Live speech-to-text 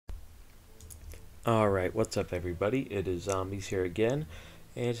Alright, what's up everybody? It is Zombies here again,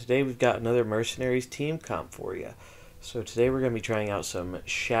 and today we've got another Mercenaries team comp for you. So today we're going to be trying out some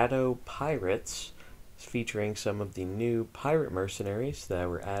Shadow Pirates, featuring some of the new pirate mercenaries that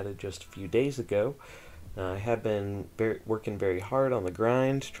were added just a few days ago. I have been working very hard on the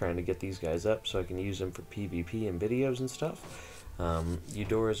grind, trying to get these guys up so I can use them for PvP and videos and stuff.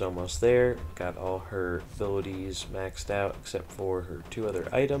 Eudora's almost there, got all her abilities maxed out except for her two other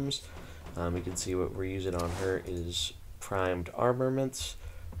items. You can see what we're using on her is primed armaments,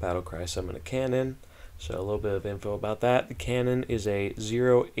 battlecry summon a cannon. So a little bit of info about that. The cannon is a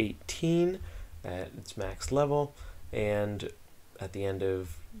 0-18 at its max level, and at the end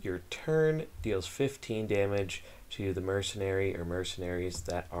of your turn deals 15 damage to the mercenary or mercenaries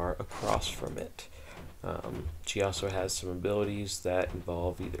that are across from it. She also has some abilities that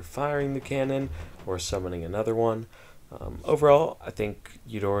involve either firing the cannon or summoning another one. Overall, I think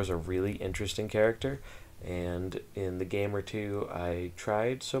Eudora is a really interesting character, and in the game or two I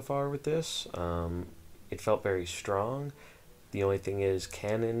tried so far with this, it felt very strong. The only thing is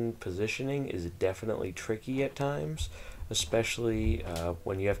cannon positioning is definitely tricky at times, especially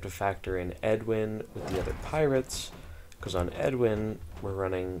when you have to factor in Edwin with the other pirates, because on Edwin we're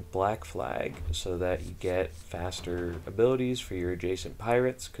running Black Flag so that you get faster abilities for your adjacent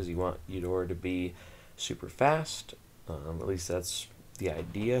pirates, because you want Eudora to be super fast. At least that's the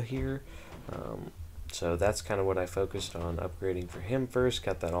idea here. So that's kind of what I focused on upgrading for him first,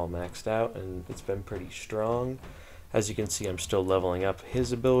 got that all maxed out, and it's been pretty strong. As you can see, I'm still leveling up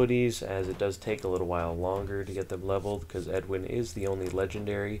his abilities, as it does take a little while longer to get them leveled, because Edwin is the only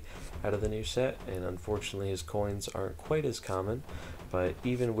legendary out of the new set, and unfortunately his coins aren't quite as common. But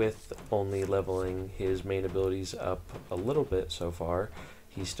even with only leveling his main abilities up a little bit so far,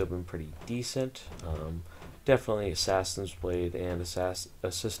 he's still been pretty decent. Definitely Assassin's Blade and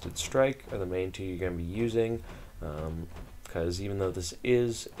Assisted Strike are the main two you're going to be using, because even though this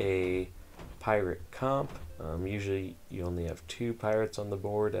is a pirate comp, usually you only have 2 pirates on the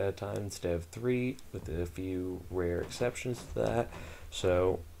board at a time instead of 3, with a few rare exceptions to that.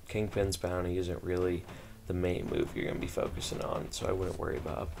 So Kingpin's Bounty isn't really the main move you're going to be focusing on, so I wouldn't worry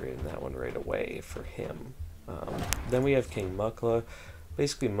about upgrading that one right away for him. Then we have King Mukla.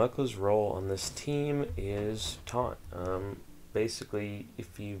 Basically, Mukla's role on this team is taunt. Basically,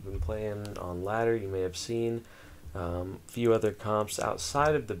 if you've been playing on ladder, you may have seen a few other comps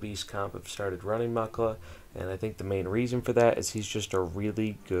outside of the Beast comp have started running Mukla, and I think the main reason for that is he's just a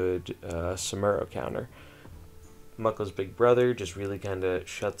really good Samuro counter. Mukla's big brother just really kind of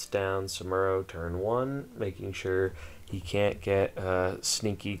shuts down Samuro turn 1, making sure he can't get a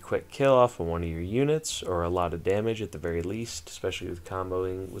sneaky quick kill off of one of your units, or a lot of damage at the very least, especially with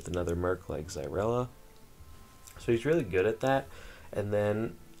comboing with another merc like Zyrella. So he's really good at that. And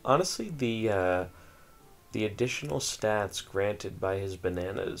then, honestly, the additional stats granted by his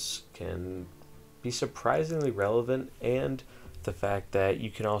bananas can be surprisingly relevant, and the fact that you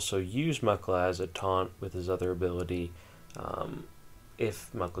can also use Mukla as a taunt with his other ability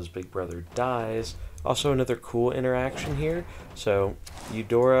if Mukla's big brother dies. Also another cool interaction here. So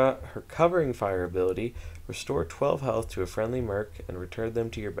Eudora, her covering fire ability, restore 12 health to a friendly merc and return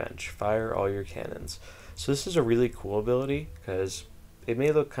them to your bench. Fire all your cannons. So this is a really cool ability, because it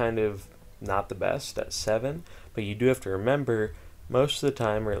may look kind of not the best at 7, but you do have to remember, most of the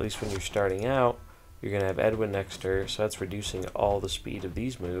time, or at least when you're starting out, you're going to have Edwin next to her, so that's reducing all the speed of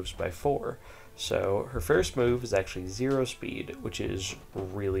these moves by 4. So her first move is actually 0 speed, which is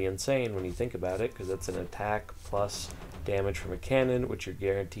really insane when you think about it, because that's an attack plus damage from a cannon, which you're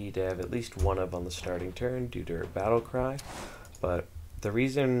guaranteed to have at least one of on the starting turn due to her battle cry. But the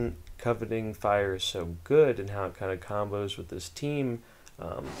reason Coveting Fire is so good and how it kind of combos with this team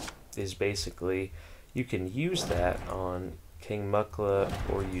is basically you can use that on King Mukla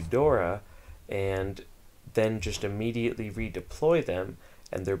or Eudora, and then just immediately redeploy them,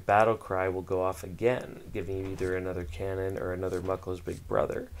 and their battle cry will go off again, giving you either another cannon or another Mukla's big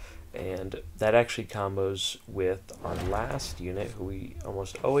brother. And that actually combos with our last unit, who we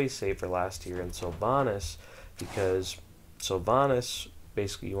almost always save for last here, in Sylvanas, because Sylvanas,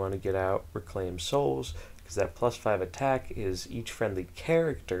 basically you want to get out Reclaim Souls, because that +5 attack is each friendly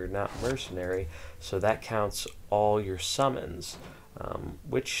character, not mercenary, so that counts all your summons.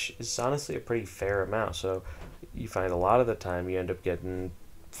 Which is honestly a pretty fair amount. So you find a lot of the time you end up getting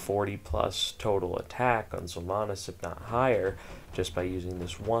 40 plus total attack on Sylvanas, if not higher, just by using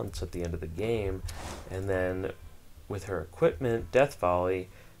this once at the end of the game. And then with her equipment, Death Volley,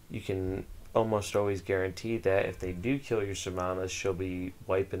 you can almost always guarantee that if they do kill your Sylvanas, she'll be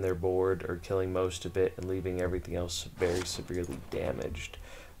wiping their board or killing most of it and leaving everything else very severely damaged.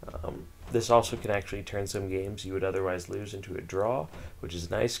 This also can actually turn some games you would otherwise lose into a draw, which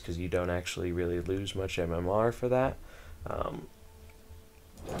is nice because you don't actually really lose much MMR for that.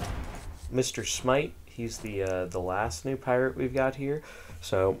 Mr. Smite, he's the last new pirate we've got here.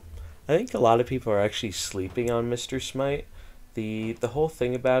 So I think a lot of people are actually sleeping on Mr. Smite. The whole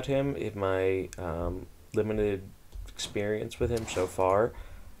thing about him, in my limited experience with him so far,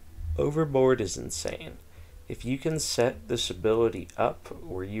 Overboard is insane. If you can set this ability up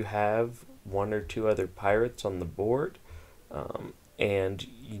where you have one or two other pirates on the board, and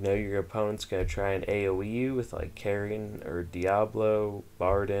you know your opponent's going to try and AoE you with like Carrion or Diablo,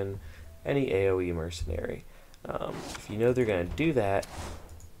 Barden, any AoE mercenary. If you know they're going to do that,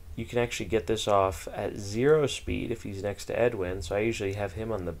 you can actually get this off at 0 speed if he's next to Edwin, so I usually have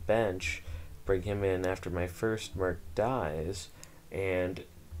him on the bench, bring him in after my first merc dies, and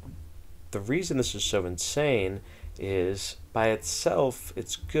the reason this is so insane is by itself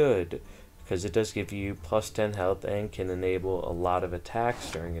it's good because it does give you plus 10 health and can enable a lot of attacks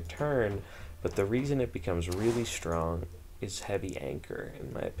during a turn, but the reason it becomes really strong is heavy anchor,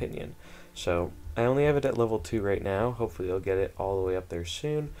 in my opinion. So I only have it at level 2 right now. Hopefully I'll get it all the way up there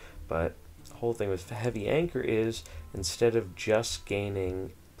soon, but the whole thing with heavy anchor is instead of just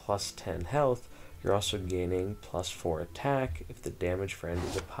gaining plus 10 health, you're also gaining plus 4 attack if the damage friend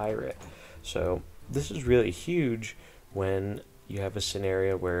is a pirate. So this is really huge when you have a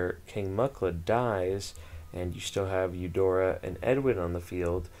scenario where King Mukla dies and you still have Eudora and Edwin on the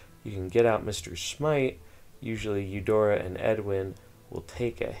field. You can get out Mr. Smite. Usually Eudora and Edwin will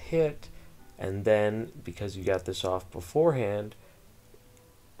take a hit, and then because you got this off beforehand,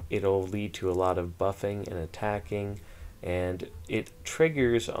 it'll lead to a lot of buffing and attacking, and it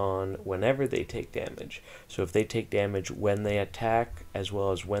triggers on whenever they take damage. So if they take damage when they attack as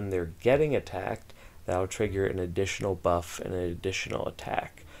well as when they're getting attacked, that'll trigger an additional buff and an additional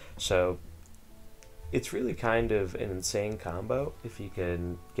attack. So it's really kind of an insane combo if you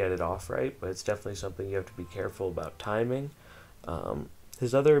can get it off right, but it's definitely something you have to be careful about timing.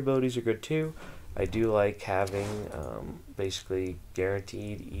 His other abilities are good too. I do like having basically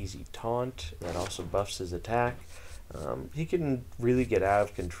guaranteed easy taunt that also buffs his attack. He can really get out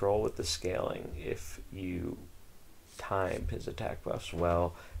of control with the scaling if you time his attack buffs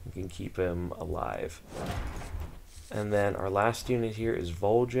well and can keep him alive. And then our last unit here is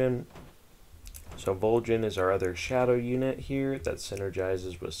Vol'jin. So Vol'jin is our other shadow unit here that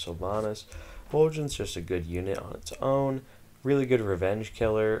synergizes with Sylvanas. Vol'jin's just a good unit on its own. Really good revenge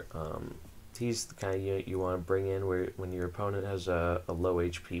killer. He's the kind of unit you want to bring in when your opponent has a low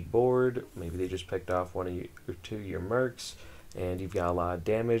HP board. Maybe they just picked off one or two of your mercs, and you've got a lot of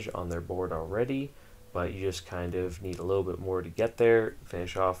damage on their board already, but you just kind of need a little bit more to get there,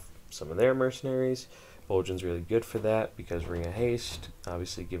 finish off some of their mercenaries. Vol'jin's really good for that because Ring of Haste,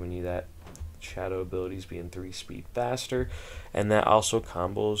 obviously giving you that shadow abilities being 3 speed faster, and that also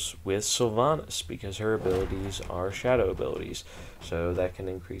combos with Sylvanas because her abilities are shadow abilities, so that can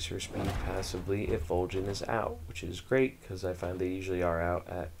increase her speed passively if Vol'jin is out, which is great because I find they usually are out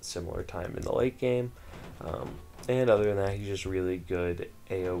at similar time in the late game. And other than that, he's just really good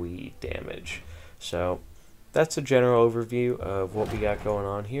AoE damage. So that's a general overview of what we got going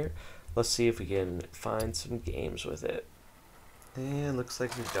on here. Let's see if we can find some games with it. And looks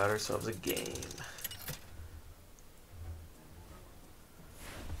like we've got ourselves a game.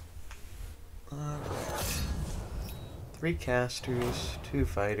 Alright. 3 casters, 2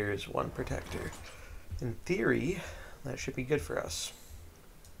 fighters, 1 protector. In theory, that should be good for us.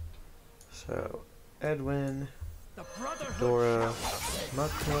 So, Edwin, Dora,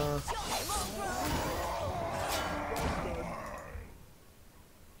 Mukla.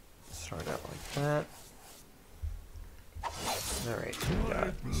 Start out like that. Alright, so we got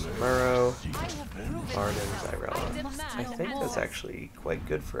Samuro, Barden, Zyrella. I think that's actually quite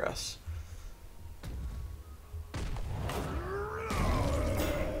good for us. I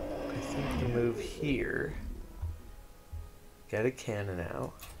think the move here, get a cannon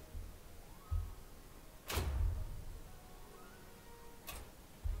out.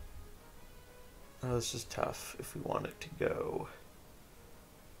 Oh, this is tough if we want it to go.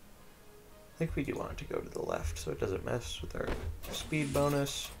 I think we do want it to go to the left so it doesn't mess with our speed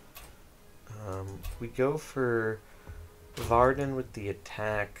bonus. We go for Varden with the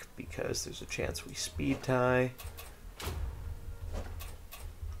attack because there's a chance we speed tie.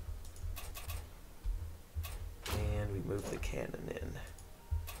 And we move the cannon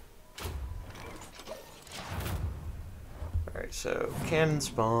in. Alright, so cannon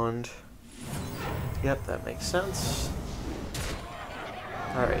spawned. Yep, that makes sense.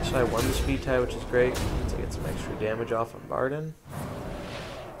 Alright, so I won the speed tie, which is great. Means I get some extra damage off on Barden.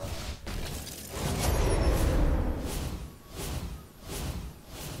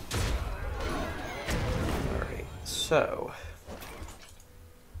 So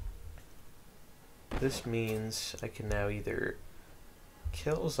this means I can now either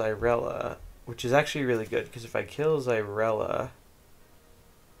kill Zyrella, which is actually really good, because if I kill Zyrella,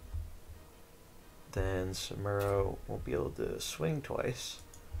 then Samuro won't be able to swing twice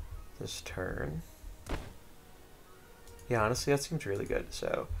this turn. Yeah, honestly, that seems really good.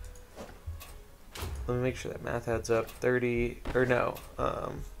 So let me make sure that math adds up. 30, or no,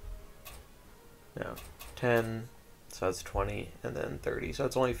 10, so that's 20, and then 30, so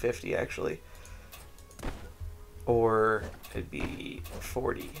it's only 50 actually. Or it'd be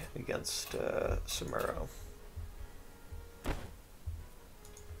 40 against Samuro.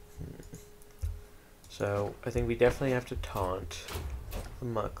 So I think we definitely have to taunt the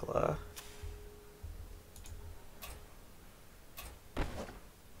Mukla.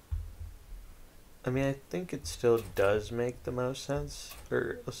 I mean, I think it still does make the most sense.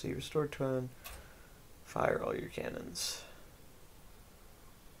 Or, let's see, restore tone, fire all your cannons.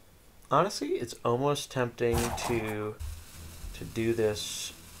 Honestly, it's almost tempting to do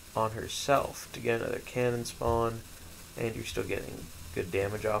this on herself, to get another cannon spawn, and you're still getting good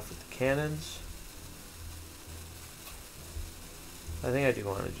damage off with the cannons. I think I do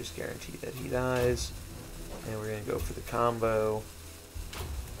want to just guarantee that he dies, and we're going to go for the combo.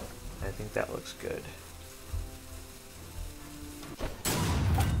 I think that looks good.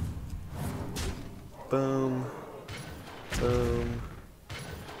 Boom. Boom.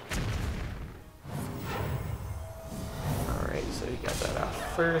 Alright, so he got that out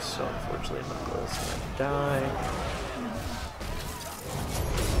first, so unfortunately Michael's gonna die.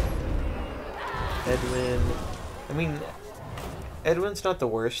 Edwin. I mean, Edwin's not the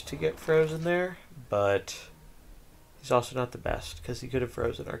worst to get frozen there, but he's also not the best, because he could have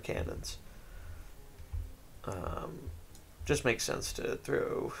frozen our cannons. Just makes sense to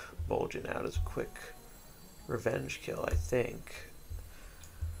throw Vol'jin out as a quick revenge kill, I think.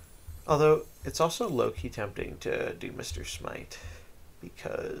 Although, it's also low-key tempting to do Mr. Smite,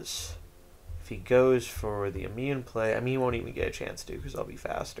 because if he goes for the immune play, I mean, he won't even get a chance to, because I'll be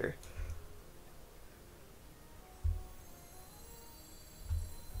faster.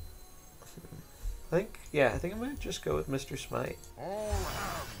 I think I might just go with Mr. Smite.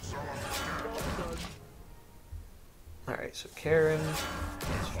 Alright, so Karen,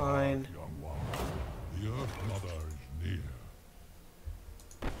 that's fine. The Earth Mother is near.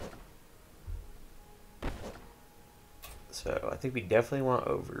 So I think we definitely want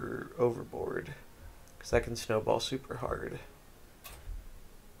overboard, because that can snowball super hard.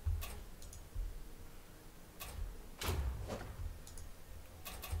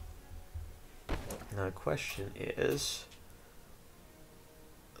 Now the question is,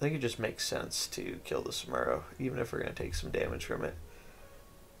 I think it just makes sense to kill the Samuro, even if we're going to take some damage from it.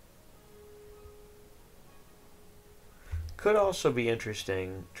 Could also be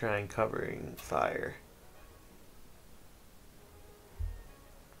interesting trying covering fire.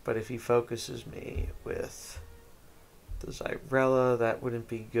 But if he focuses me with the Zyrella, that wouldn't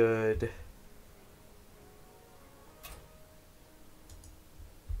be good.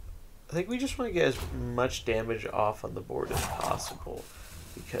 I think we just want to get as much damage off on the board as possible,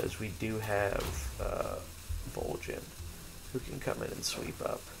 because we do have Vol'jin, who can come in and sweep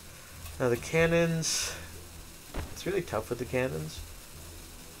up. Now the cannons, it's really tough with the cannons,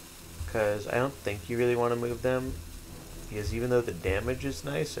 because I don't think you really want to move them, because even though the damage is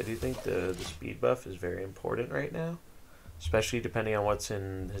nice, I do think the speed buff is very important right now, especially depending on what's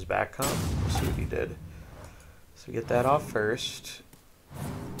in his back comp. We'll see what he did. So we get that off first.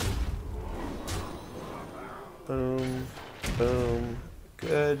 Boom, boom,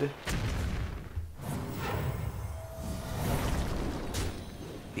 good.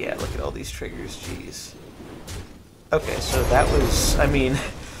 Yeah, look at all these triggers, jeez. Okay, so that was, I mean,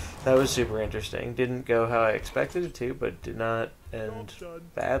 that was super interesting. Didn't go how I expected it to, but did not end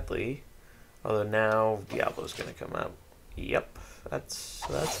badly. Although now Diablo's gonna come out. Yep, that's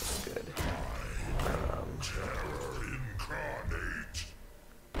good.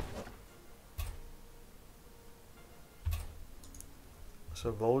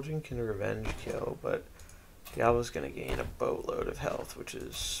 So Vol'jin can revenge kill, but Diablo's gonna gain a boatload of health, which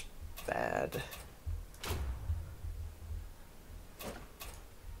is bad.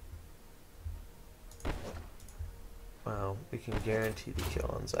 Well, we can guarantee the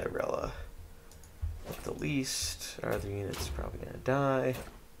kill on Zyrella. At the least, our other unit's probably gonna die.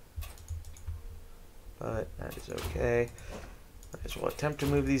 But that is okay. Might as well attempt to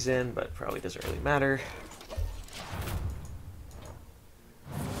move these in, but probably doesn't really matter.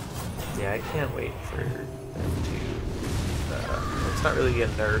 Yeah, I can't wait for them to it's not really a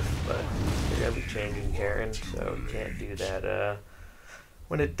nerf, but they're going to be changing Karen, so you can't do that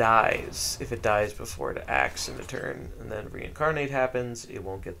when it dies. If it dies before it acts in a turn and then reincarnate happens, it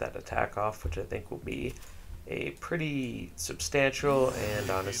won't get that attack off, which I think will be a pretty substantial and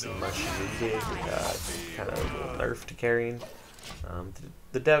honestly much needed kind of little nerf to carrying.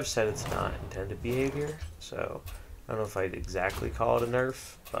 The dev said it's not intended behavior, so I don't know if I'd exactly call it a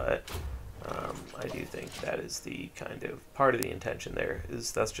nerf, but I do think that is the kind of part of the intention there,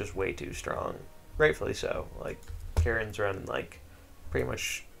 is that's just way too strong. Rightfully so. Like, Karen's running like pretty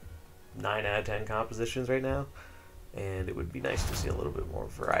much 9 out of 10 compositions right now, and it would be nice to see a little bit more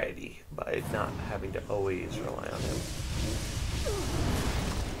variety by not having to always rely on him.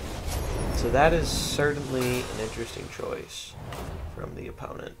 So that is certainly an interesting choice from the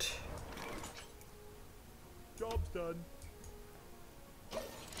opponent. Job's done.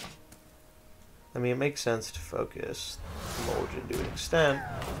 I mean, it makes sense to focus Mulligan to an extent,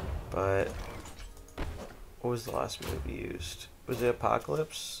 but what was the last move used? Was it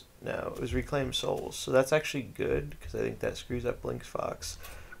Apocalypse? No, it was Reclaim Souls. So that's actually good, because I think that screws up Blink Fox.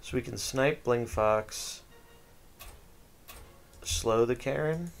 So we can snipe Blink Fox, slow the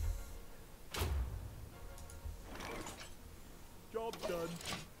Karen. Job's done.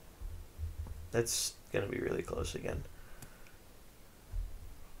 That's going to be really close again.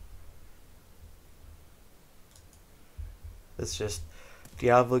 It's just,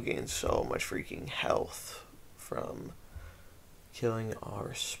 Diablo gains so much freaking health from killing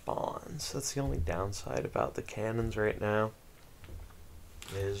our spawns. That's the only downside about the cannons right now,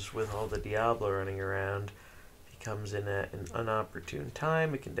 is with all the Diablo running around, if he comes in at an unopportune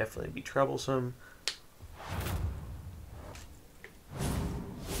time, it can definitely be troublesome.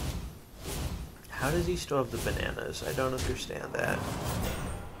 How does he still have the bananas? I don't understand that.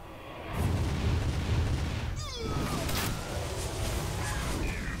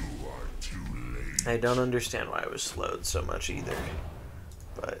 I don't understand why I was slowed so much either.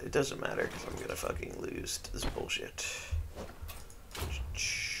 But it doesn't matter, because I'm gonna fucking lose to this bullshit.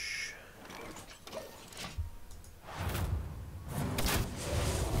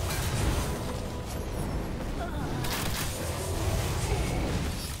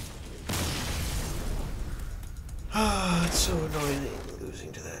 Ah, it's so annoying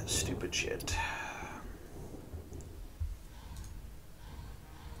losing to that stupid shit.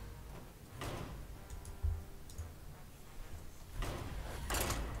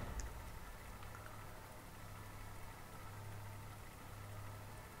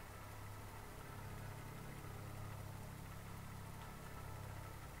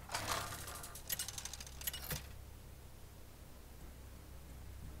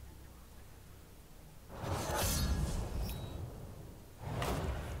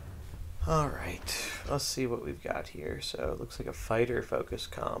 Alright, let's see what we've got here. So it looks like a fighter focus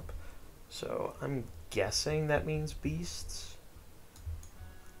comp. So I'm guessing that means beasts.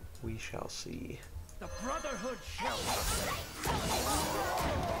 We shall see. The Brotherhood shall.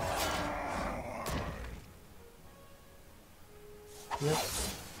 Yep,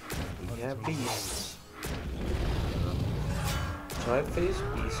 we have beasts. So I've faced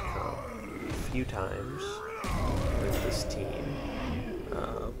beast comp a few times with this team.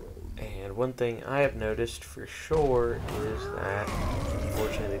 And one thing I have noticed for sure is that,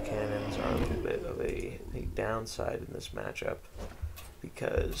 unfortunately, the cannons are a little bit of a downside in this matchup,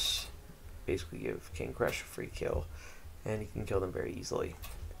 because basically give King Crush a free kill, and he can kill them very easily.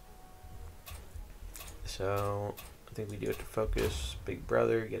 So I think we do it to focus Big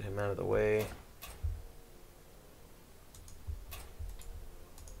Brother, get him out of the way.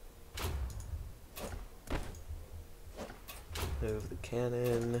 Move the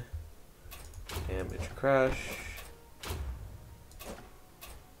cannon. Damage Crush.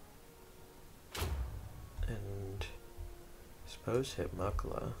 And I suppose hit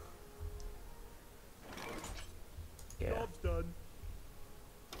Mukla. Yeah. Job's done.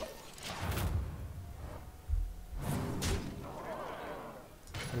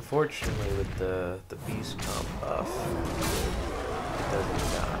 Unfortunately, with the beast comp buff, it doesn't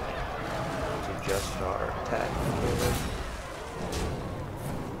die to just our attack cannon.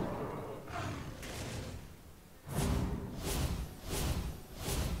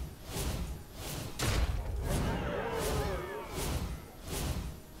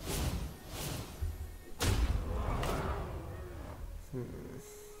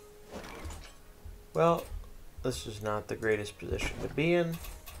 Well, this is not the greatest position to be in.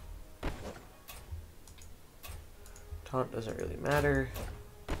 Taunt doesn't really matter.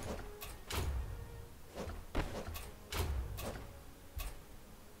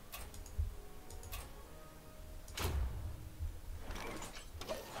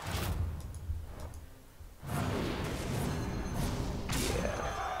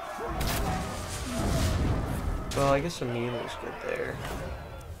 Well, I guess immune was good there.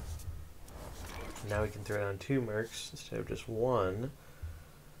 Now we can throw down 2 mercs instead of just 1.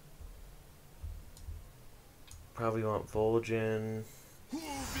 Probably want Vol'jin. Who'll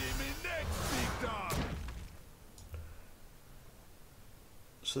be me next, big dog?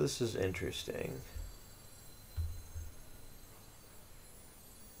 So this is interesting.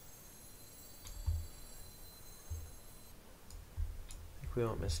 I think we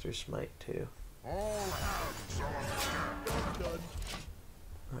want Mr. Smite too. All hands on deck. Done.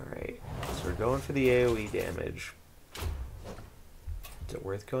 Alright, so we're going for the AoE damage. Is it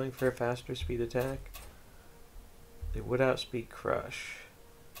worth going for a faster speed attack? It would outspeed Crush,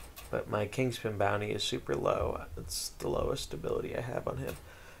 but my Kingspin bounty is super low. It's the lowest ability I have on him,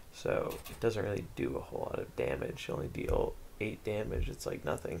 so it doesn't really do a whole lot of damage. Only deal 8 damage. It's like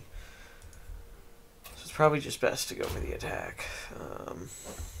nothing. So it's probably just best to go for the attack.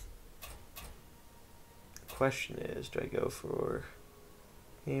 Question is, do I go for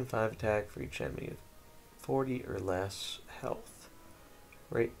Game 5 attack for each enemy of 40 or less health?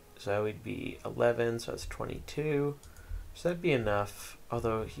 Right, so that would be 11, so that's 22. So that'd be enough,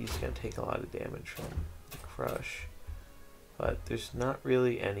 although he's going to take a lot of damage from the Crush. But there's not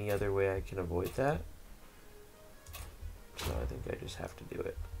really any other way I can avoid that. So I think I just have to do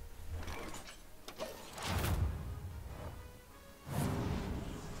it.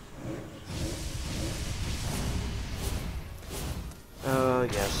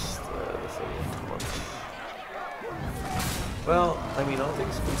 Yes, the Fated Taunt. Well, I mean, all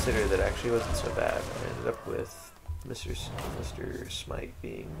things considered, that actually wasn't so bad. I ended up with Mr. Smite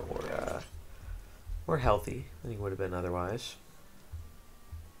being more healthy than he would have been otherwise.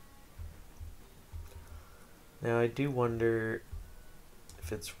 Now, I do wonder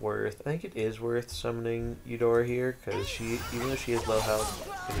if it's worth... I think it is worth summoning Eudora here, because she, even though she has low health,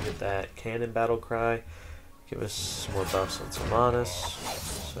 gonna get that Cannon Battle Cry, give us some more buffs on Sylvanas,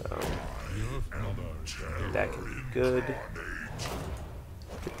 so I think that can be good.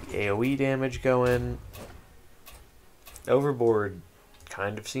 Get the AoE damage going. Overboard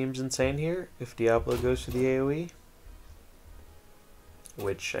kind of seems insane here if Diablo goes for the AoE,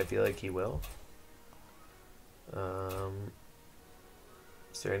 which I feel like he will.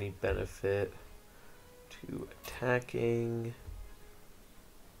 Is there any benefit to attacking?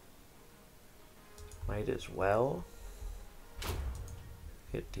 Might as well.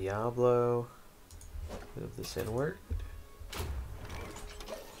 Hit Diablo. Move this inward.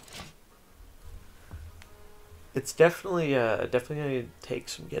 It's definitely going to take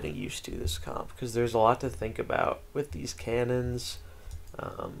some getting used to, this comp, because there's a lot to think about with these cannons.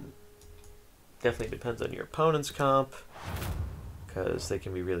 Definitely depends on your opponent's comp, because they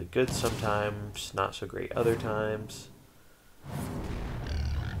can be really good sometimes, not so great other times.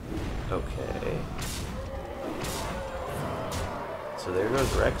 Okay. So there goes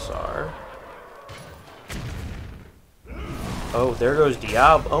Rexar. Oh, there goes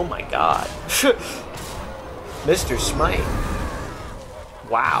Diablo. Oh my god. Mr. Smite.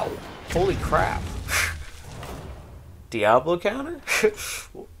 Wow. Holy crap. Diablo counter?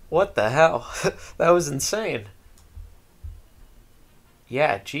 What the hell? That was insane.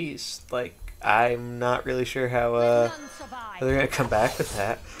 Yeah, geez. Like, I'm not really sure how they're gonna come back with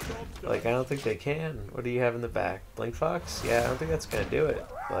that. Like, I don't think they can. What do you have in the back? Blink Fox? Yeah, I don't think that's gonna do it.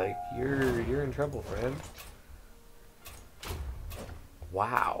 Like, you're in trouble, friend.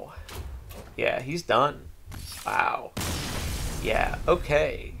 Wow. Yeah, he's done. Wow. Yeah,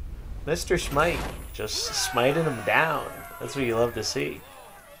 okay. Mr. Smite just smiting him down. That's what you love to see.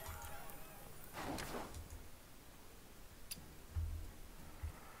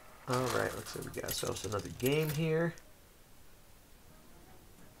 Alright, looks like we got ourselves another game here.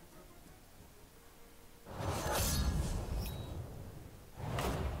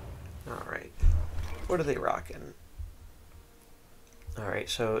 Alright. What are they rocking? Alright,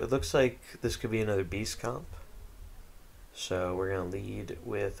 so it looks like this could be another beast comp. So we're going to lead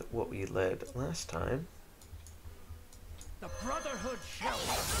with what we led last time. The Brotherhood shall.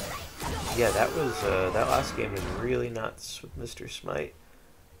 Yeah, that was that last game was really nuts with Mr. Smite.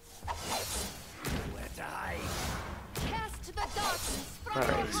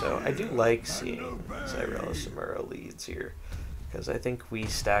 Alright, so I do like seeing Cyrella Samura leads here, because I think we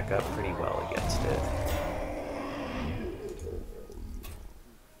stack up pretty well against it.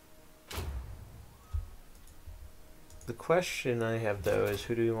 The question I have, though, is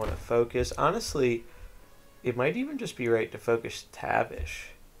who do we want to focus? Honestly, it might even just be right to focus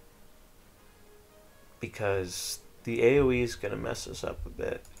Tavish, because the AoE is going to mess us up a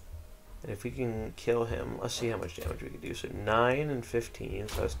bit. And if we can kill him, let's see how much damage we can do. So 9 and 15,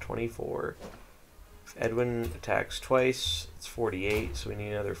 so that's 24. If Edwin attacks twice, it's 48, so we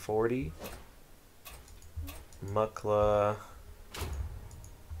need another 40. Mukla,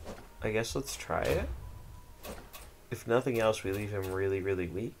 I guess let's try it. If nothing else, we leave him really, really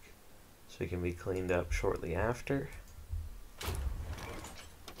weak, so he can be cleaned up shortly after.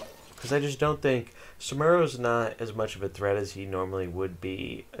 Because I just don't think Samuro's not as much of a threat as he normally would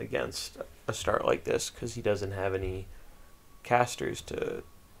be against a start like this, because he doesn't have any casters to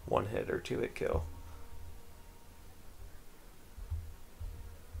one-hit or two-hit kill.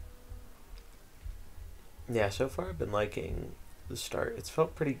 Yeah, so far I've been liking the start. It's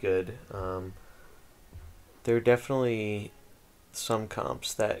felt pretty good. There are definitely some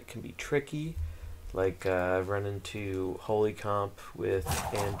comps that can be tricky. Like, I've run into Holy Comp with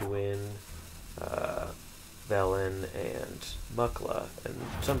Edwin, Velen, and Mukla, and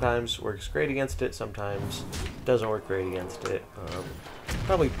sometimes works great against it, sometimes doesn't work great against it.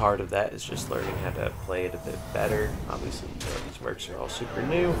 Probably part of that is just learning how to play it a bit better. Obviously, you know, these mercs are all super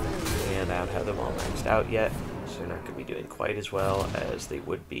new, and I don't have them all maxed out yet, so they're not going to be doing quite as well as they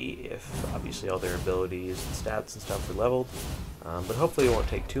would be if, obviously, all their abilities and stats and stuff were leveled. But hopefully it won't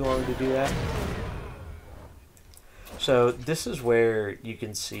take too long to do that. So this is where you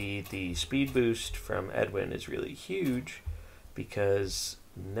can see the speed boost from Edwin is really huge, because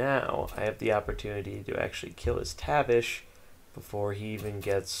now I have the opportunity to actually kill his Tavish before he even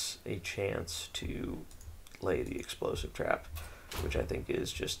gets a chance to lay the explosive trap, which I think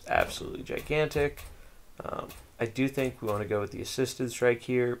is just absolutely gigantic. I do think we want to go with the assisted strike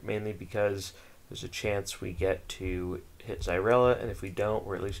here, mainly because there's a chance we get to hit Zyrella, and if we don't,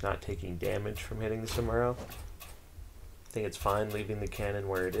 we're at least not taking damage from hitting the Samuro. I think it's fine leaving the cannon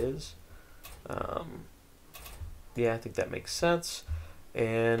where it is. Yeah, I think that makes sense.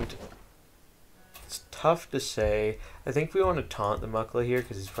 And it's tough to say. I think we want to taunt the Mukla here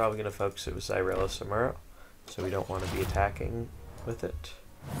because he's probably going to focus it with Zyrella Samuro. So we don't want to be attacking with it.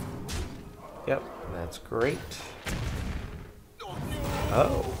 Yep, that's great.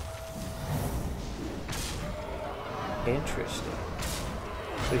 Oh. Interesting.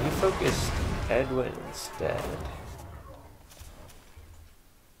 So he focused Edwin instead.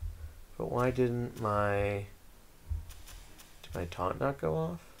 But why didn't my taunt not go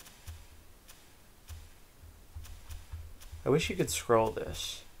off? I wish you could scroll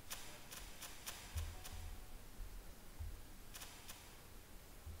this.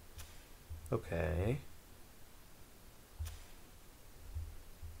 Okay.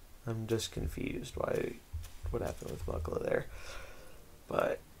 I'm just confused why what happened with Mukla there.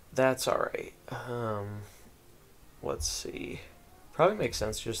 But that's alright. Let's see. Probably makes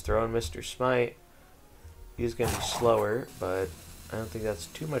sense just throwing Mr. Smite. He's going to be slower, but I don't think that's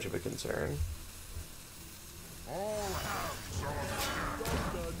too much of a concern.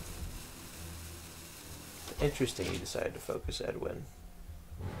 Interesting he decided to focus Edwin.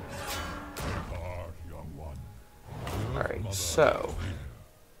 Alright, so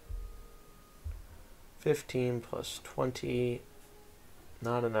 15 plus 20.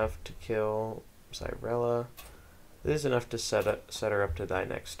 Not enough to kill Zyrella. It is enough to set her up to die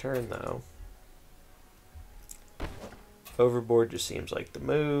next turn, though. Overboard just seems like the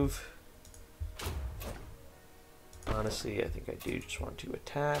move. Honestly, I think I do just want to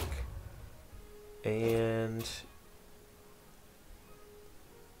attack. And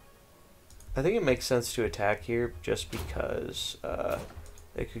I think it makes sense to attack here just because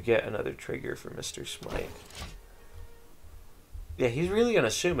they could get another trigger for Mr. Smite. Yeah, he's really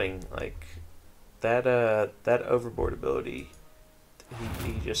unassuming, like that overboard ability,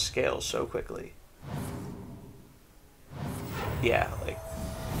 he just scales so quickly. Yeah, like,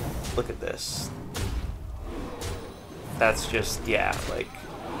 look at this. That's just, yeah, like,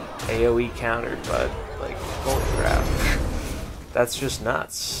 AoE countered, but, like, holy crap. That's just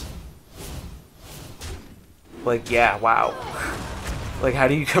nuts. Like, yeah, wow. Like, how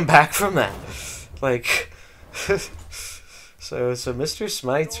do you come back from that? Like, so Mr.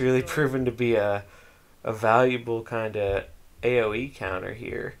 Smite's really proven to be a valuable kind of AoE counter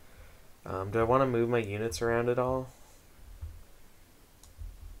here. Do I want to move my units around at all?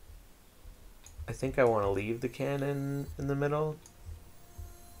 I think I want to leave the cannon in the middle.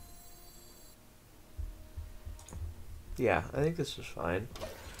 Yeah, I think this is fine.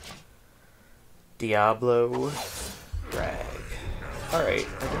 Diablo drag. Alright,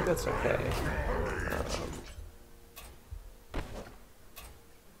 I think that's okay.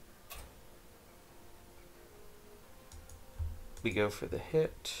 We go for the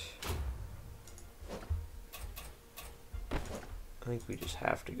hit. I think we just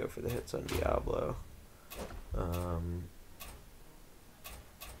have to go for the hits on Diablo.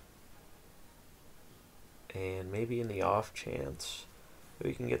 And maybe in the off chance that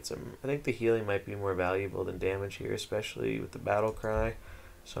we can get some... I think the healing might be more valuable than damage here, especially with the battle cry.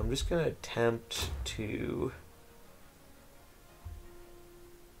 So I'm just going to attempt to...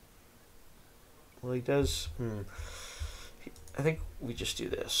 Well, he does... I think we just do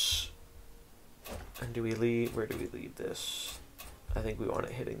this. And do we leave... Where do we leave this? I think we want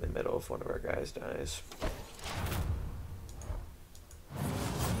it hitting the middle if one of our guys dies.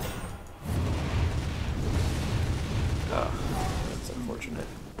 Oh, that's unfortunate.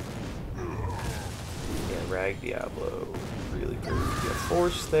 Yeah, Rag Diablo, really good. We have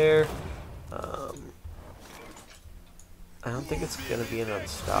Force there. I don't think it's going to be an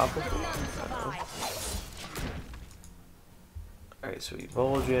unstoppable. Alright, so we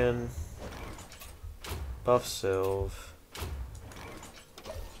Vol'jin, buff Sylve.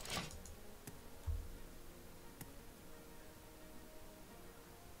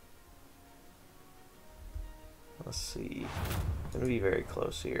 Let's see. I'm going to be very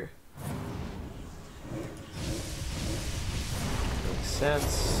close here. Makes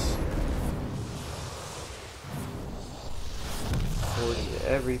sense. 40 to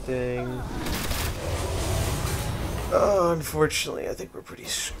everything. Oh, unfortunately, I think we're pretty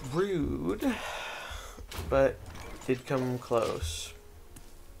screwed. But did come close.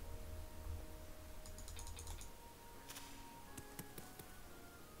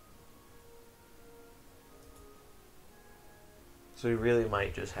 So we really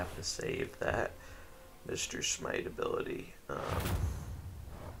might just have to save that Mr. Smite ability.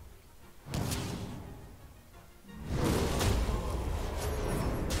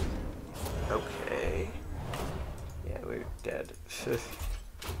 Okay. Yeah, we're dead.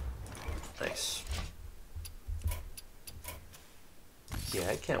 Nice. Yeah,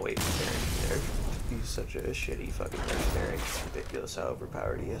 I can't wait for Terran there. He's such a shitty fucking mercenary. It's ridiculous how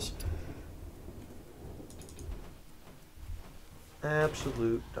overpowered he is.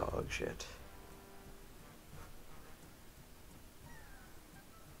 Absolute dog shit.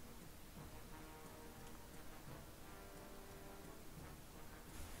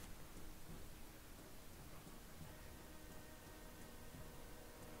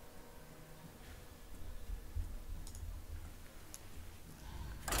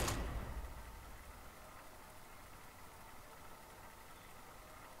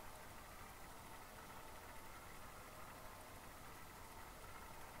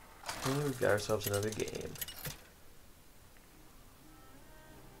 And we've got ourselves another game.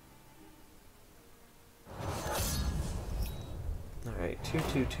 Alright,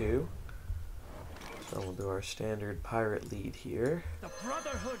 2-2-2. So we'll do our standard pirate lead here. The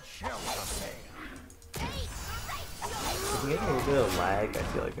Brotherhood shall prevail. I'm getting a little bit of lag, I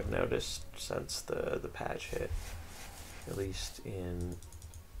feel like I've noticed since the patch hit. At least in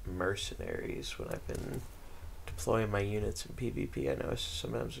Mercenaries, when I've been deploying my units in PvP, I notice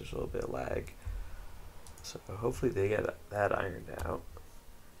sometimes there's a little bit of lag. So hopefully they get that ironed out.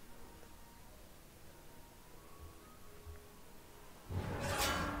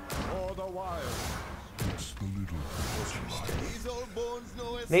 For the wild. It's the little These old bones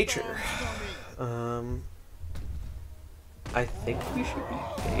know a Nature. storm's coming. I think we should be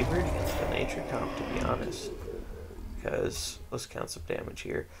favored against the nature comp, to be honest. Because, let's count some damage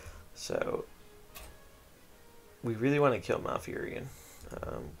here. So, we really want to kill Malfurion.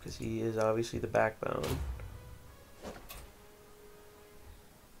 Because he is obviously the backbone.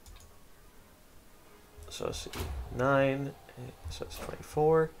 So let's see. 9, so it's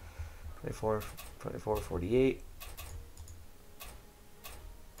 24. 24, 48.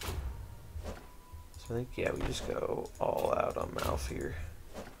 So I think, yeah, we just go all out on Malf here.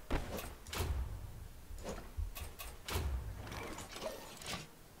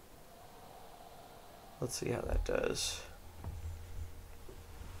 Let's see how that does.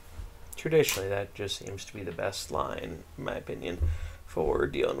 Traditionally, that just seems to be the best line, in my opinion, for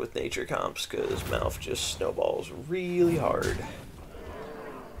dealing with nature comps, because Malf just snowballs really hard.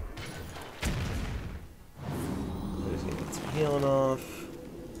 Just gonna get some healing off.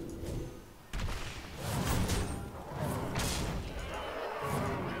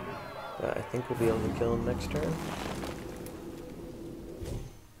 I think we'll be able to kill him next turn.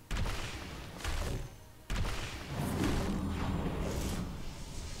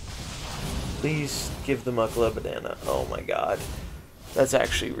 Please give the Muckla a banana. Oh my god. That's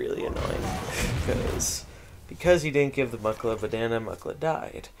actually really annoying. because he didn't give the Muckla a banana, Muckla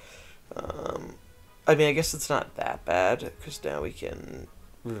died. I mean, I guess it's not that bad, because now we can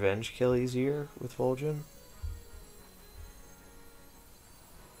revenge kill easier with Vol'jin.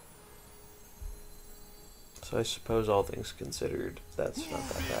 So I suppose all things considered, that's not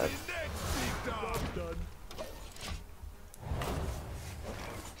that bad.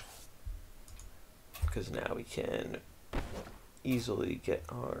 because now we can easily get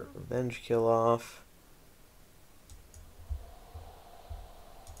our revenge kill off.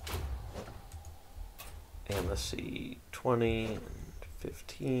 And let's see, 20 and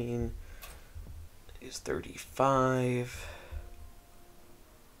 15 is 35.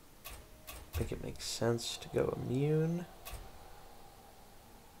 I think it makes sense to go immune,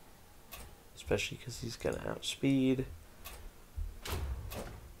 especially because he's going to outspeed. I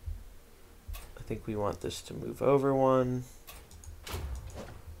think we want this to move over one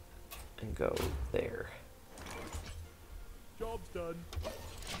and go there. Job's done.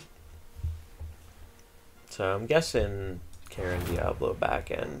 So I'm guessing Karen Diablo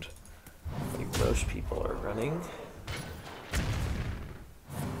backend, like most people are running.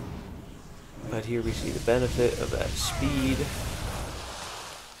 But here we see the benefit of that speed.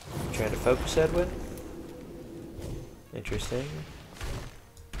 Trying to focus Edwin. Interesting.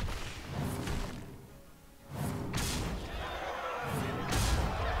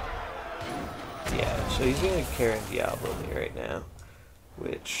 Yeah, so he's going to Karen Diablo me right now,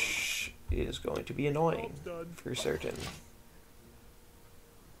 which is going to be annoying for certain.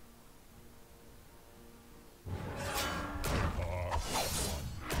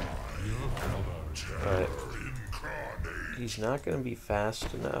 But he's not going to be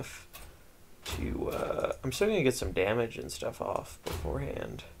fast enough to... I'm still going to get some damage and stuff off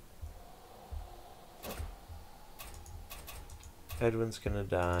beforehand. Edwin's going to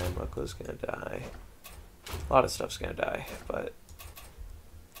die, Mukla's going to die. A lot of stuff's going to die, but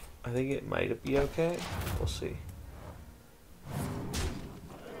I think it might be okay. We'll see.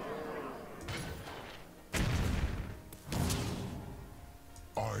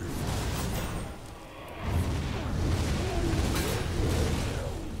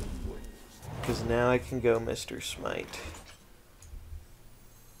 Because now I can go Mr. Smite.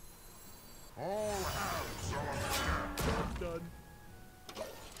 All hands on deck. Done.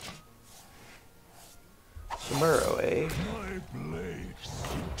 Samuro, eh? My blade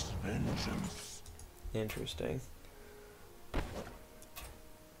seeks vengeance. Interesting. I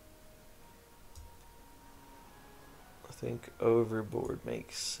think Overboard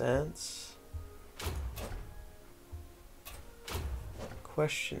makes sense.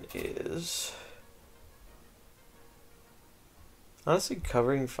 Question is, honestly,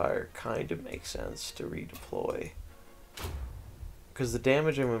 covering fire kind of makes sense to redeploy, because the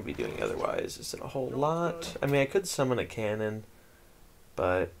damage I'm going to be doing otherwise isn't a whole lot. I mean, I could summon a cannon,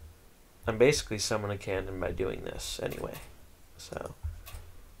 but I'm basically summoning a cannon by doing this anyway, so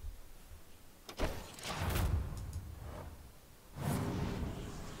I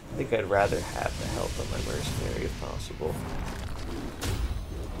think I'd rather have the health on my mercenary if possible.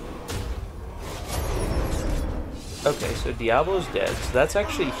 Okay, so Diablo's dead, so that's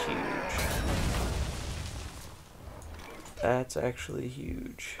actually huge. That's actually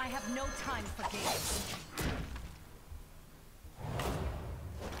huge. I have no time for games.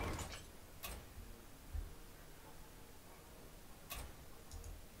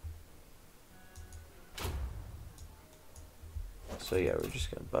 So yeah, we're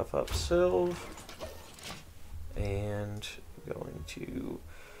just gonna buff up Sylve, and we're going to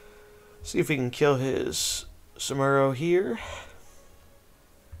see if we can kill his Samuro here.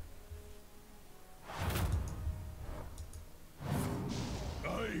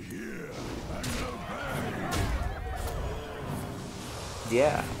 I hear and obey.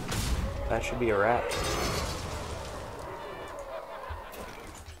 Yeah, that should be a wrap.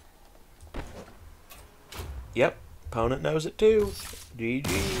 Yep, opponent knows it too. GG.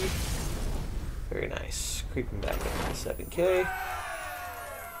 Very nice. Creeping back up to 7k.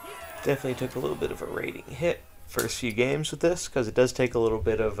 Definitely took a little bit of a rating hit first few games with this, because it does take a little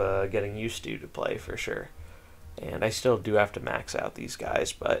bit of getting used to play for sure. And I still do have to max out these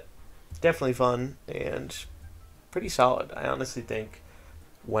guys, but definitely fun and pretty solid. I honestly think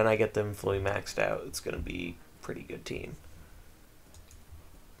when I get them fully maxed out, it's going to be a pretty good team.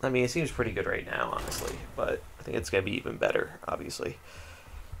 I mean, it seems pretty good right now, honestly, but I think it's going to be even better, obviously.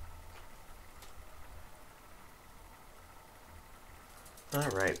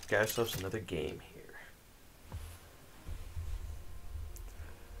 Alright, got ourselves another game here.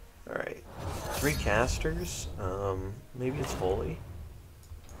 Alright, 3 casters. Maybe it's Holy.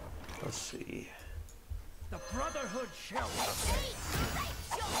 Let's see. The Brotherhood shall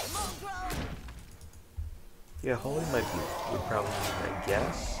Yeah, Holy would probably be my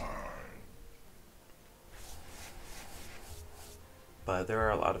guess. But there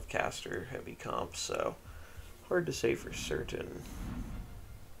are a lot of caster heavy comps, so hard to say for certain.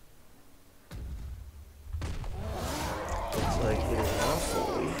 Looks like it is not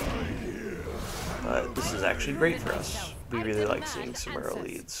Holy. But this is actually great for us. We really like seeing Samuro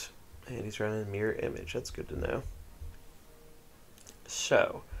leads. And he's running mirror image. That's good to know.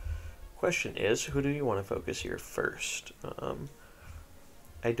 So, question is, who do you want to focus here first?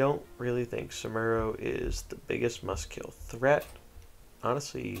 I don't really think Samuro is the biggest must-kill threat.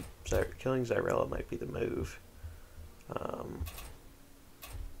 Honestly, killing Zyrella might be the move.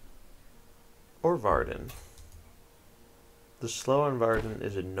 Or Varden. The slow on Varden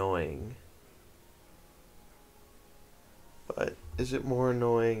is annoying. But is it more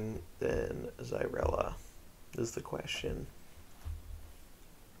annoying than Zyrella? Is the question.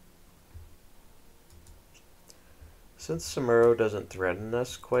 Since Samuro doesn't threaten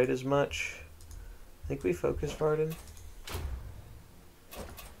us quite as much, I think we focus Varden.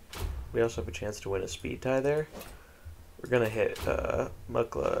 We also have a chance to win a speed tie there. We're going to hit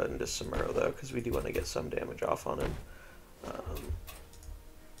Mukla into Samuro though, because we do want to get some damage off on him.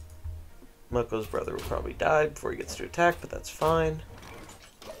 Mukla's brother will probably die before he gets to attack, but that's fine.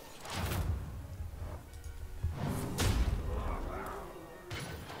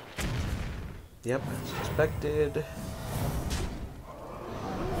 Yep, as expected.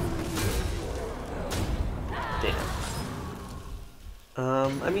 Damn.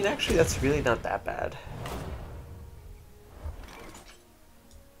 I mean, actually, that's really not that bad.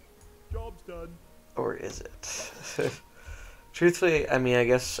 Job's done. Or is it? Truthfully, I mean, I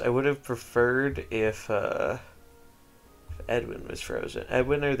guess I would have preferred if Edwin was frozen.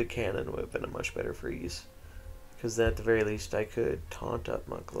 Edwin or the cannon would have been a much better freeze. Because then at the very least I could taunt up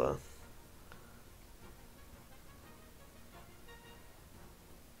Mukla.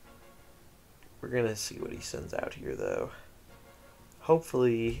 We're gonna see what he sends out here though.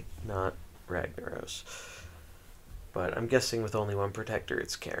 Hopefully not Ragnaros. But I'm guessing with only one protector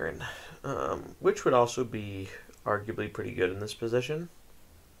it's Karen. Which would also be arguably pretty good in this position.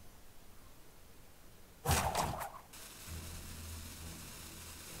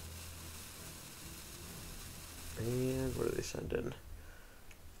 And what do they send in?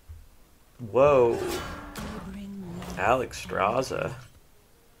 Whoa! Alex Straza.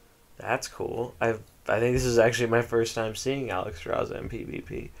 That's cool. I think this is actually my first time seeing Alex Straza in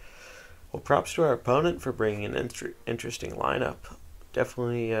PvP. Well, props to our opponent for bringing an interesting lineup.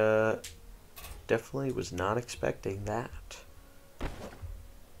 Definitely was not expecting that.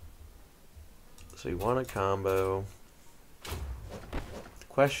 So you want a combo. The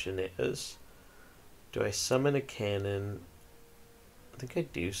question is, do I summon a cannon? I think I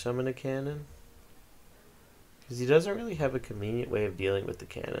do summon a cannon. Because he doesn't really have a convenient way of dealing with the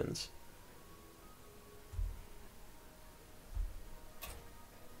cannons.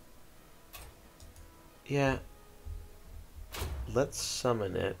 Yeah. Let's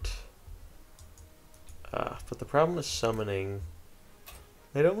summon it. But the problem with summoning,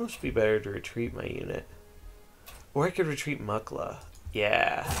 it'd almost be better to retreat my unit. Or I could retreat Mukla.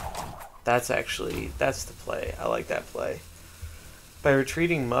 Yeah. That's the play. I like that play. By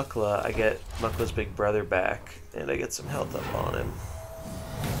retreating Mukla, I get Mukla's big brother back, and I get some health up on him.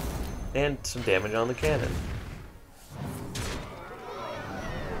 And some damage on the cannon.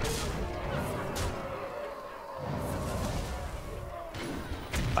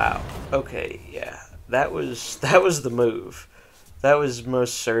 Wow. Okay, yeah. That was the move. That was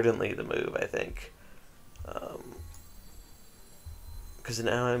most certainly the move, I think. Because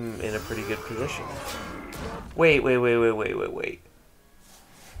now I'm in a pretty good position. Wait.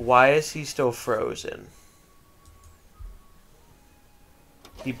 Why is he still frozen?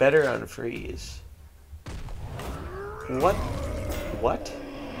 He better unfreeze. What? What?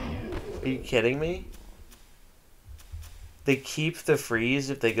 Are you kidding me? They keep the freeze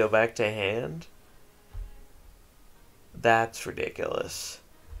if they go back to hand? That's ridiculous.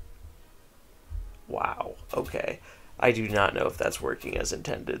 Wow. Okay. I do not know if that's working as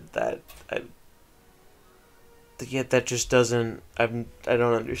intended. Yet that just doesn't... I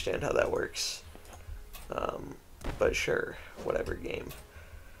don't understand how that works. But sure. Whatever, game.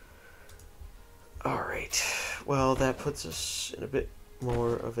 Alright. Well, that puts us in a bit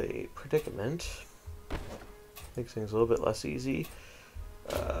more of a predicament. Makes things a little bit less easy.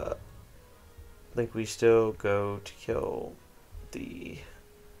 I think we still go to kill the...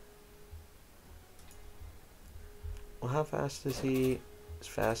 Well, how fast is he? His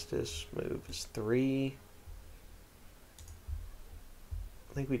fastest move is 3.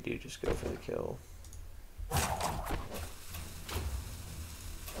 I think we do just go for the kill.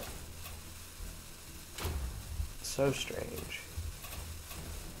 So strange.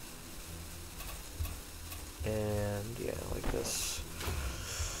 And yeah, like this.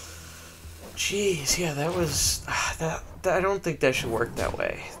 Jeez, yeah, that was... I don't think that should work that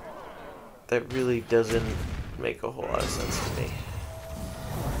way. that really doesn't make a whole lot of sense to me.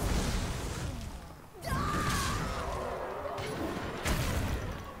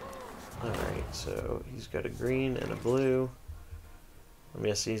 Alright, so he's got a green and a blue. I'm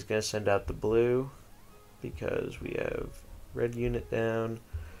guessing he's going to send out the blue because we have red unit down.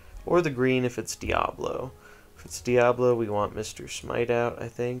 Or the green if it's Diablo. If it's Diablo, we want Mr. Smite out, I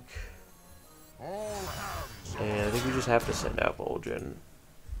think. And I think we just have to send out Vol'jin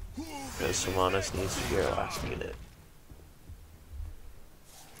because Sylvanas needs to be our last unit.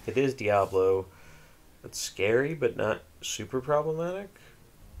 It is Diablo. It's scary, but not super problematic.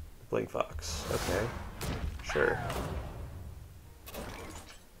 Blink Fox. Okay. Sure.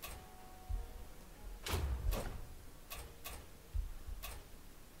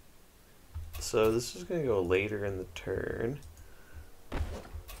 So this is going to go later in the turn.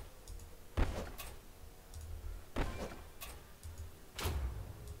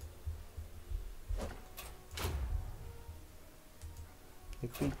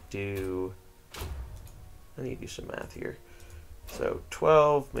 If we do, I need to do some math here. So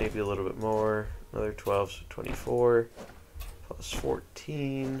 12, maybe a little bit more, another 12, so 24, plus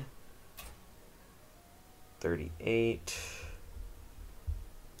 14, 38.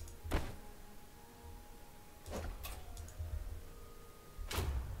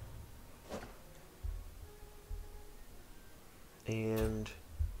 And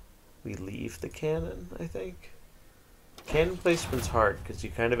we leave the cannon, I think. Cannon placement's hard because you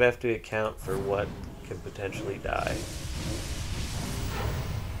kind of have to account for what can potentially die.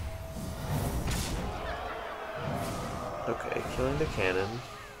 Okay, killing the cannon.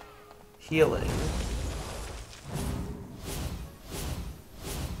 Healing.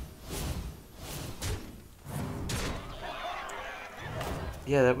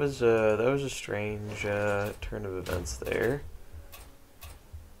 Yeah, that was a strange turn of events there.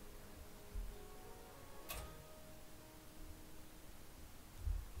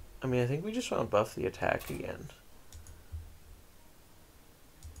 I mean, I think we just want to buff the attack again.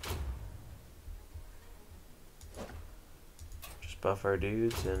 Just buff our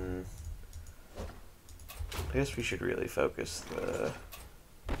dudes, and I guess we should really focus the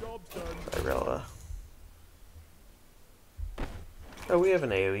Virella. Oh, we have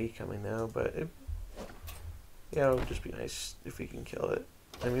an AoE coming now, but yeah, it would just be nice if we can kill it.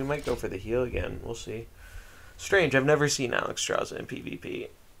 And we might go for the heal again. We'll see. Strange, I've never seen Alexstrasza in PvP.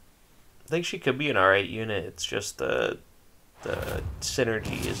 I think she could be an alright unit, it's just the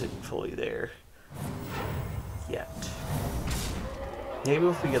synergy isn't fully there yet. Maybe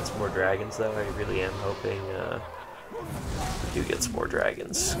if we get some more dragons though, I really am hoping we do get some more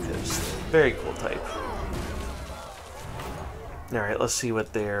dragons, because very cool type. Alright, let's see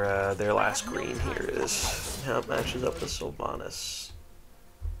what their last green here is. How it matches up with Sylvanas.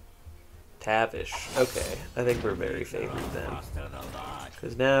 Tavish. Okay, I think we're very favored then.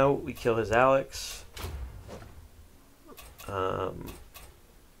 Because now we kill his Alex. I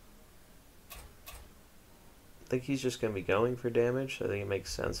think he's just going to be going for damage, so I think it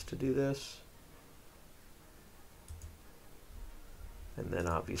makes sense to do this. And then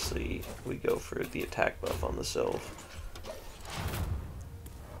obviously we go for the attack buff on the Sylv.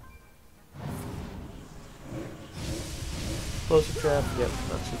 Explosive trap, yep,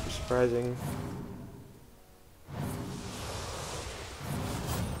 not super surprising.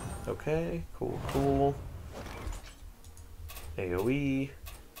 Okay, cool. AoE.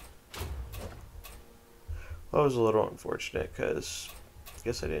 Well, that was a little unfortunate because I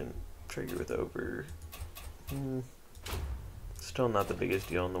guess I didn't trigger with over. Still not the biggest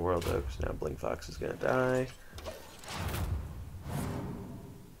deal in the world though, because now Blink Fox is gonna die.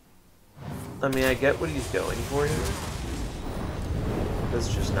 I mean, I get what he's going for here.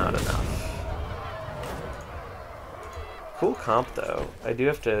 That's just not enough. Cool comp though. I do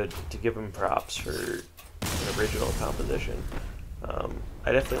have to give him props for an original composition.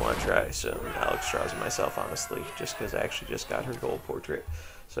 I definitely want to try some Alexstrasza myself, honestly, just because I actually just got her gold portrait.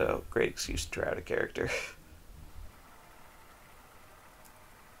 So, great excuse to try out a character.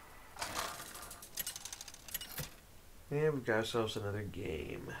 And we've got ourselves another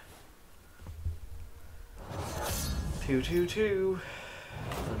game. 2-2-2.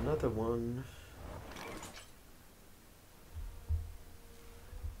 Another one.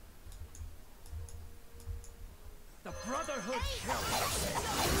 The Brotherhood shall.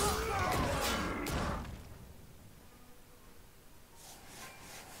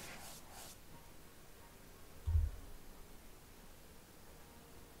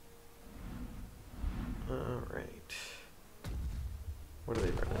 Alright. What are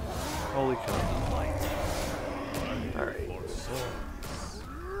they running? Holy cow. Alright.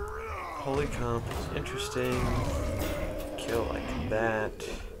 Holy comp is interesting. Kill like that.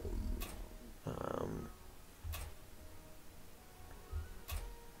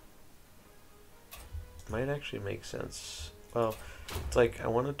 Might actually make sense. Well, it's like I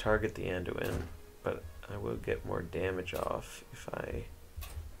want to target the Edwin, but I will get more damage off if I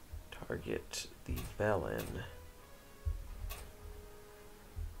target the Velen.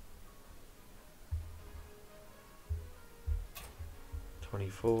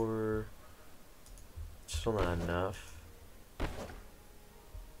 $24. Still not enough. So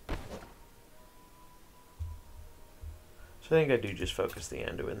I think I do just focus the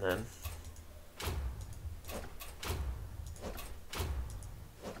Edwin then.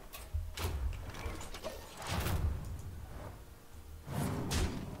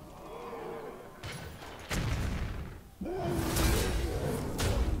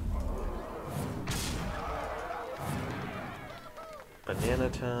 Banana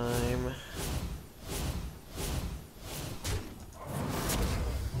time.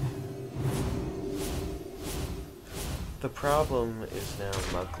 The problem is now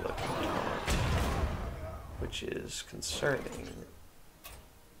Muckluck can taunt, which is concerning.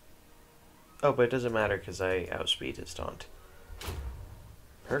 Oh, but it doesn't matter because I outspeed his taunt.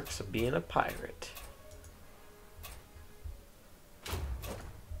 Perks of being a pirate.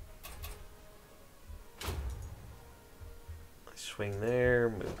 Swing there,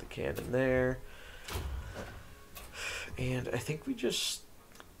 move the cannon there. And I think we just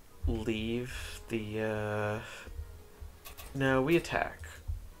leave the, no, we attack.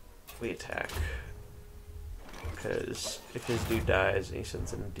 We attack. Because if his dude dies and he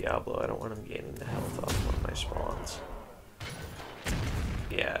sends in Diablo, I don't want him gaining the health off one of my spawns.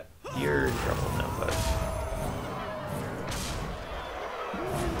 Yeah, you're in trouble now, bud.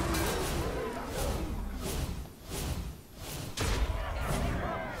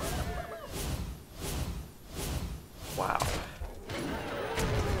 Wow.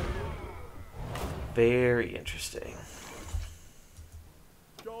 Very interesting.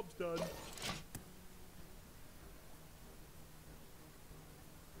 Job's done.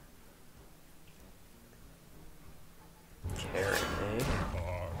 Karen, eh?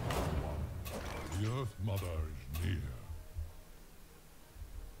 The Earth Mother is near.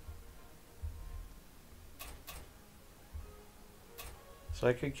 So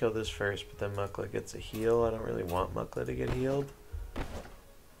I could kill this first, but then Muckla gets a heal. I don't really want Muckla to get healed.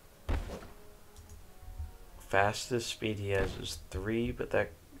 Fastest speed he has is 3, but that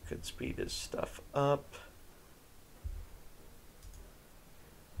could speed his stuff up.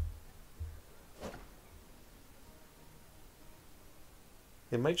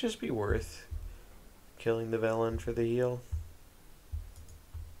 It might just be worth killing the Velen for the heal.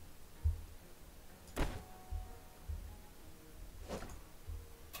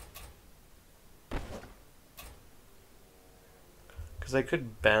 Because I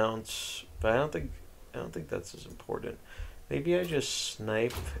could bounce, but I don't think that's as important. Maybe I just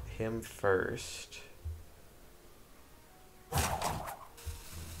snipe him first.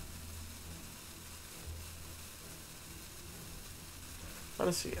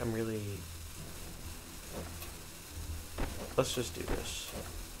 Honestly, I'm really... Let's just do this.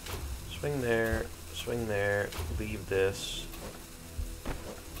 Swing there, leave this.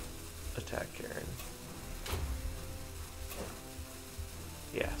 Attack Karen.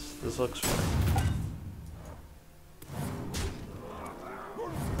 Yes, this looks fine.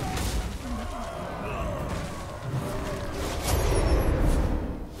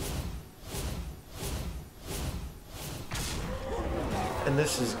 And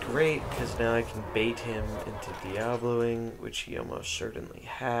this is great because now I can bait him into Diabloing, which he almost certainly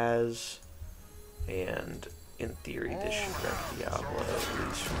has. And in theory, this should wreck Diablo, at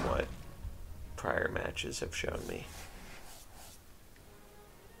least from what prior matches have shown me.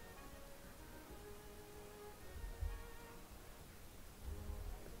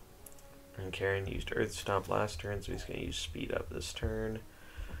 And Karen used Earth Stomp last turn, so he's going to use Speed Up this turn.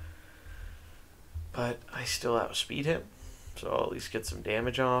 But I still outspeed him, so I'll at least get some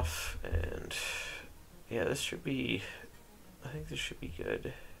damage off. And yeah, this should be... I think this should be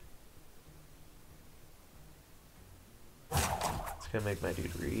good. It's going to make my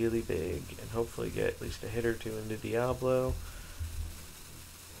dude really big, and hopefully get at least a hit or two into Diablo.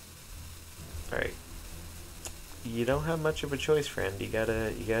 Alright. You don't have much of a choice, friend. You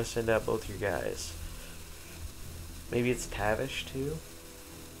gotta send out both your guys. Maybe it's Tavish too?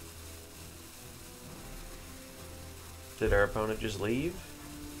 Did our opponent just leave?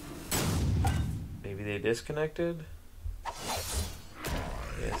 Maybe they disconnected?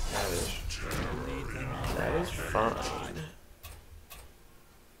 Yes, Tavish. That is fine.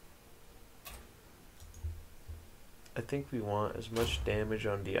 I think we want as much damage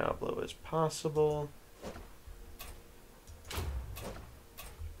on Diablo as possible.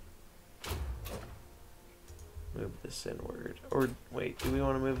 Move this inward. Or, wait, do we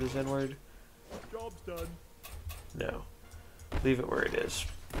want to move this inward? Job's done. No. Leave it where it is.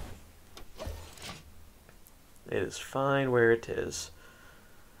 It is fine where it is.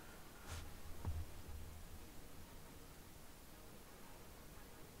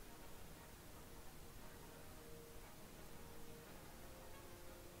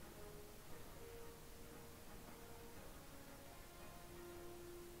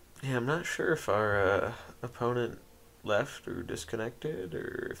 Yeah, I'm not sure if our opponent left or disconnected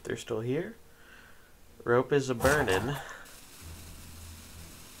or if they're still here. Rope is a-burnin'.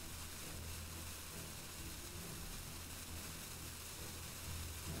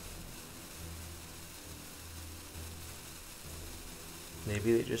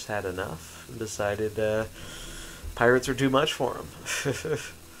 Maybe they just had enough and decided pirates were too much for them.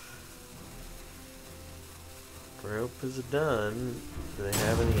 Rope is done. Do they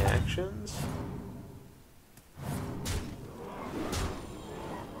have any actions?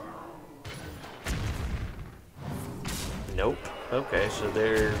 Nope. Okay, so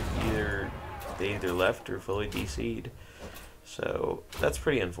they either left or fully DC'd. So that's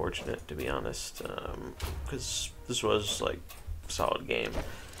pretty unfortunate, to be honest, because this was like a solid game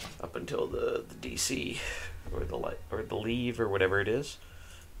up until the DC or the leave or whatever it is.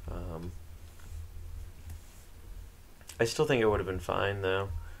 I still think it would have been fine though.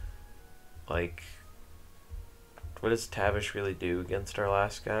 Like, what does Tavish really do against our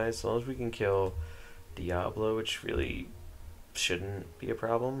last guy? As long as we can kill Diablo, which really shouldn't be a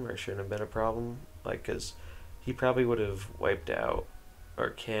problem, or shouldn't have been a problem, like, because he probably would have wiped out our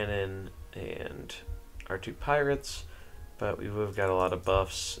cannon and our two pirates, but we would have got a lot of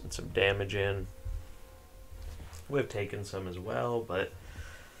buffs and some damage in. We would have taken some as well, but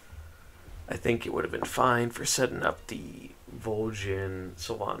I think it would have been fine for setting up the Vol'jin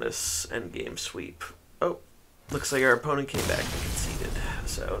Sylvanas endgame sweep. Oh, looks like our opponent came back and conceded,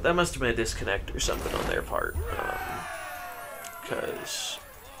 so that must have been a disconnect or something on their part. Because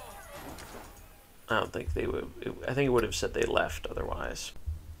I don't think they would. I think it would have said they left otherwise.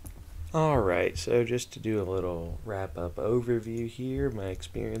 Alright, so just to do a little wrap-up overview here, my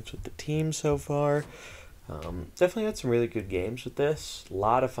experience with the team so far. Definitely had some really good games with this. A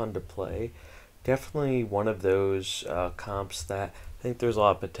lot of fun to play. Definitely one of those comps that I think there's a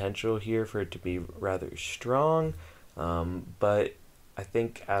lot of potential here for it to be rather strong. But I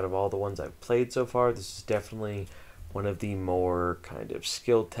think out of all the ones I've played so far, this is definitely one of the more kind of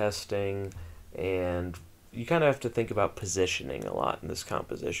skill testing, and you kind of have to think about positioning a lot in this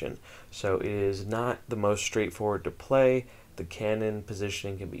composition. So it is not the most straightforward to play. The cannon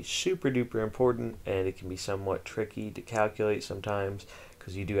positioning can be super duper important, and it can be somewhat tricky to calculate sometimes,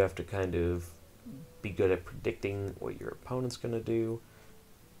 because you do have to kind of be good at predicting what your opponent's going to do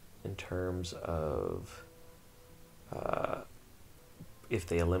in terms of if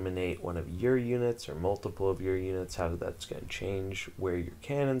they eliminate one of your units or multiple of your units, how that's going to change where your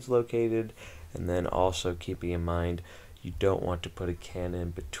cannon's located. And then also keeping in mind, you don't want to put a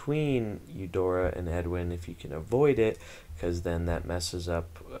cannon between Eudora and Edwin if you can avoid it, because then that messes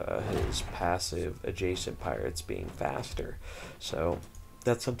up his passive adjacent pirates being faster. So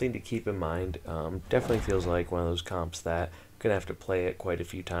that's something to keep in mind. Definitely feels like one of those comps that I'm going to have to play it quite a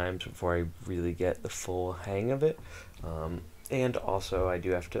few times before I really get the full hang of it. And also I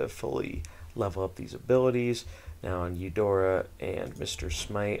do have to fully level up these abilities. Now on Eudora and Mr.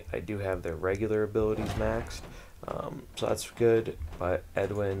 Smite, I do have their regular abilities maxed. So that's good, but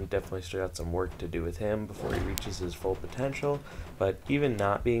Edwin definitely still got some work to do with him before he reaches his full potential. But even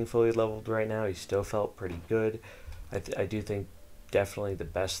not being fully leveled right now, he still felt pretty good. I do think definitely the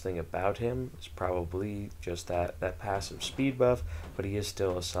best thing about him is probably just that passive speed buff, but he is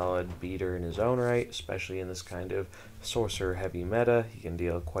still a solid beater in his own right, especially in this kind of sorcerer heavy meta. He can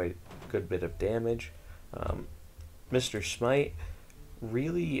deal quite a good bit of damage. Mr. Smite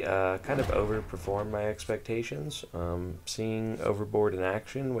really kind of overperformed my expectations. Seeing Overboard in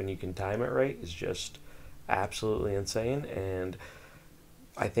action when you can time it right is just absolutely insane, and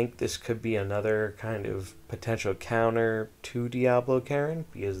I think this could be another kind of potential counter to Diablo Karen,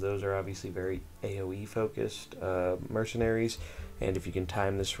 because those are obviously very AoE focused mercenaries, and if you can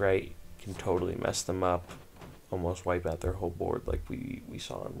time this right, you can totally mess them up, almost wipe out their whole board like we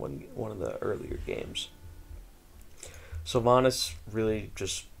saw in one of the earlier games. Sylvanas really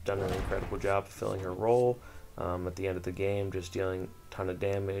just done an incredible job fulfilling her role at the end of the game, just dealing a ton of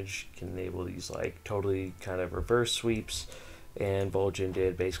damage, can enable these like totally kind of reverse sweeps, and Vol'jin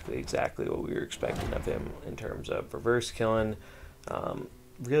did basically exactly what we were expecting of him in terms of reverse killing.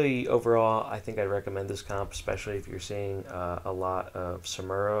 Really, overall, I think I'd recommend this comp, especially if you're seeing a lot of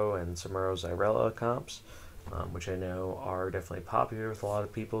Samuro and Samuro Xyrella comps, which I know are definitely popular with a lot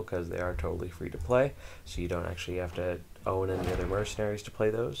of people because they are totally free to play, so you don't actually have to own any other mercenaries to play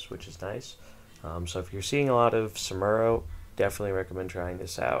those, which is nice. So if you're seeing a lot of Samuro, definitely recommend trying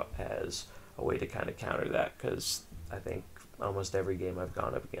this out as a way to kind of counter that, because I think almost every game I've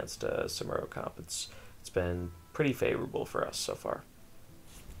gone up against a Samuro comp, it's been pretty favorable for us so far.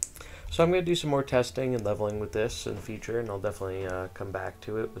 So I'm going to do some more testing and leveling with this in the future, and I'll definitely come back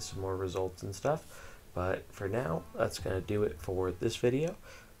to it with some more results and stuff. But for now, that's going to do it for this video.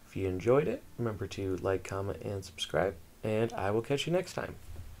 If you enjoyed it, remember to like, comment, and subscribe, and I will catch you next time.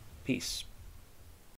 Peace.